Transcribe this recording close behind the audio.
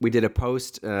We did a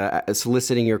post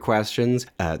soliciting your questions.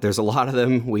 There's a lot of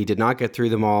them. We did not get through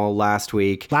them all last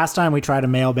week. Last time we tried a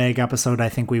mailbag episode, I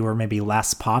think we were maybe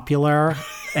less popular,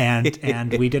 and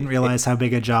we didn't realize how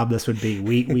big a job this would be.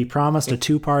 We promised a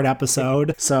 2-part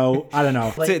episode, so I don't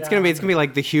know. It's gonna be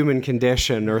like The Human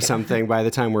Condition or something by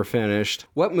the time we're finished.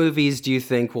 What movies do you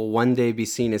think will one day be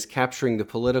seen as capturing the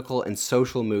political and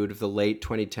social mood of the late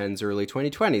 2010s, early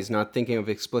 2020s? Not thinking of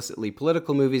explicitly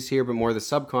political movies here, but more the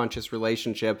subconscious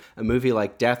relationship a movie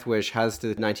like Death Wish has to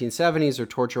the 1970s or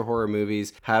torture horror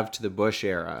movies have to the Bush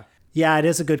era. Yeah, it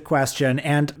is a good question.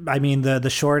 And I mean, the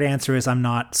short answer is I'm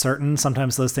not certain.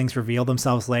 Sometimes those things reveal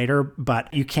themselves later,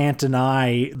 but you can't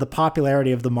deny the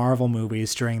popularity of the Marvel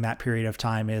movies during that period of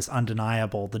time is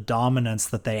undeniable. The dominance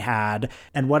that they had.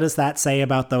 And what does that say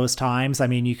about those times? I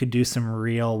mean, you could do some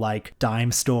real like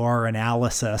dime store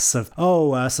analysis of,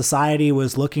 society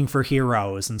was looking for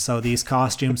heroes. And so these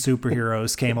costume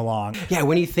superheroes came along. Yeah,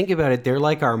 when you think about it, they're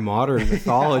like our modern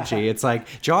mythology. It's like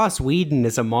Joss Whedon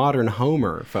is a modern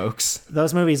Homer, folks.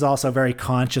 Those movies also very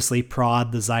consciously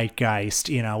prod the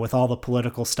zeitgeist, with all the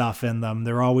political stuff in them.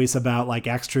 They're always about like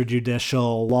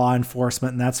extrajudicial law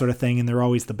enforcement and that sort of thing. And they're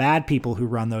always the bad people who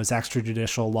run those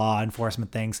extrajudicial law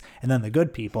enforcement things. And then the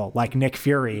good people like Nick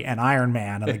Fury and Iron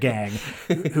Man and the gang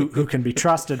who can be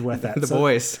trusted with it.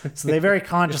 Boys. So they very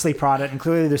consciously prod it. And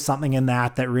clearly there's something in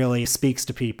that really speaks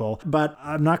to people. But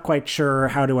I'm not quite sure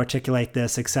how to articulate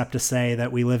this except to say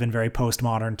that we live in very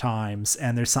postmodern times.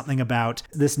 And there's something about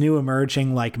this new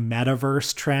emerging like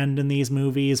metaverse trend in these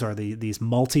movies, or these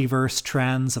multiverse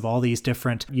trends of all these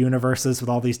different universes with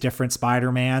all these different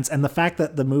Spider-Mans, and the fact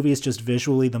that the movies just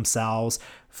visually themselves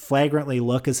flagrantly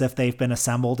look as if they've been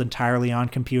assembled entirely on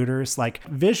computers. Like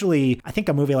visually, I think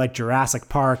a movie like Jurassic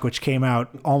Park, which came out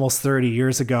almost 30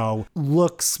 years ago,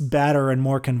 looks better and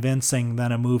more convincing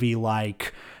than a movie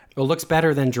like... It looks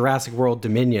better than Jurassic World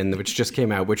Dominion, which just came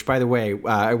out, which, by the way,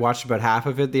 I watched about half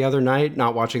of it the other night,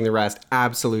 not watching the rest.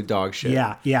 Absolute dog shit.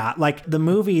 Yeah. Like, the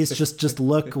movies just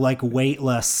look like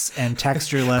weightless and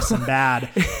textureless and bad.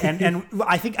 And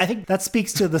I think that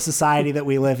speaks to the society that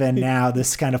we live in now,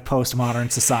 this kind of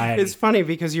postmodern society. It's funny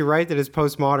because you're right that it's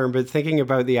postmodern, but thinking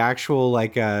about the actual,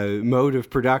 mode of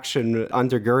production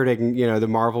undergirding, the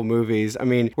Marvel movies, I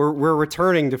mean, we're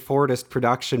returning to Fordist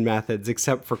production methods,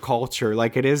 except for culture.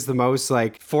 Like, it is the most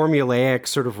formulaic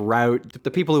sort of route.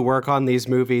 The people who work on these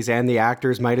movies and the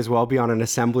actors might as well be on an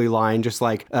assembly line, just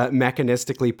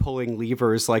mechanistically pulling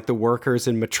levers like the workers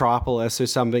in Metropolis or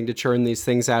something to churn these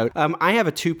things out. I have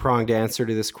a 2-pronged answer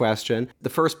to this question.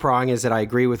 The first prong is that I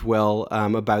agree with Will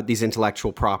about these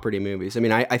intellectual property movies. I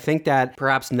mean, I think that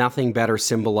perhaps nothing better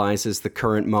symbolizes the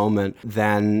current moment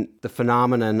than the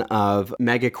phenomenon of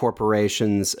mega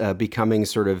corporations becoming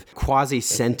sort of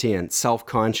quasi-sentient,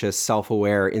 self-conscious,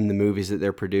 self-aware in the movies that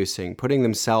they're producing, putting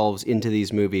themselves into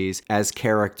these movies as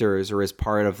characters or as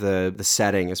part of the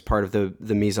setting, as part of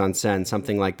the mise-en-scène,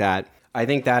 something like that. I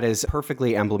think that is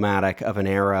perfectly emblematic of an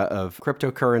era of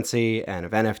cryptocurrency and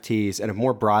of NFTs and of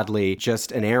more broadly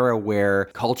just an era where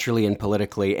culturally and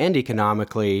politically and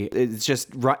economically it's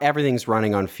just everything's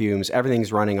running on fumes,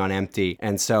 everything's running on empty.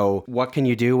 And so what can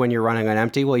you do when you're running on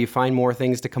empty? Well, you find more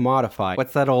things to commodify.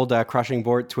 What's that old Crushing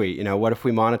Bort tweet? What if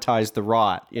we monetize the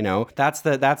rot? That's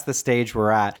the stage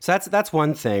we're at. So that's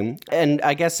one thing. And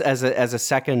I guess as a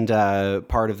second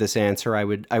part of this answer, I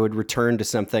would return to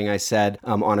something I said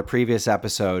on a previous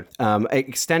episode,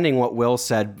 extending what Will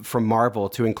said from Marvel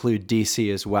to include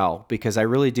DC as well, because I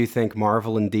really do think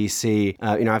Marvel and DC,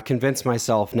 I've convinced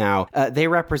myself now, they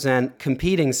represent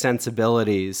competing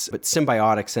sensibilities, but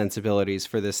symbiotic sensibilities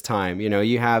for this time.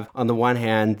 You have on the one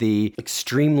hand the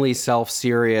extremely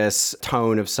self-serious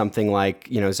tone of something like,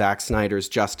 Zack Snyder's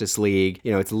Justice League.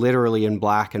 It's literally in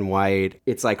black and white.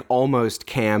 It's like almost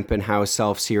camp in how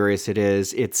self-serious it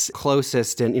is. It's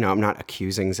closest, and I'm not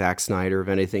accusing Zack Snyder of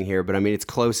anything here, but I mean, it's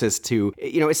closest to,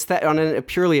 on a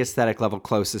purely aesthetic level,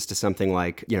 closest to something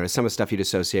like, some of the stuff you'd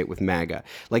associate with MAGA.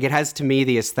 Like, it has to me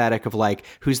the aesthetic of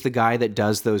who's the guy that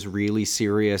does those really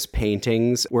serious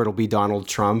paintings where it'll be Donald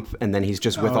Trump and then he's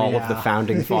just with all of the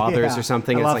founding fathers or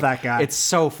something. I love that guy. It's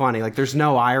so funny. There's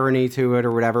no irony to it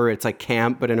or whatever. It's like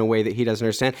camp, but in a way that he doesnn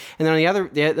understand. And then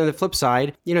on the flip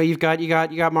side, you've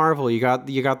got Marvel, you got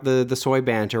the soy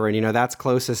banter, and that's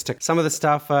closest to some of the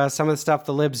stuff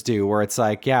the libs do, where it's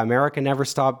like, yeah, America never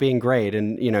stopped being great.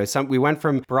 And, we went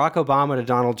from Barack Obama to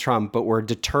Donald Trump, but we're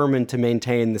determined to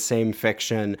maintain the same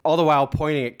fiction, all the while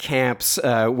pointing at camps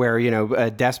where,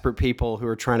 desperate people who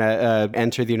are trying to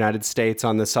enter the United States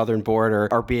on the southern border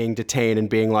are being detained and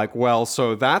being like, well,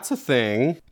 so that's a thing.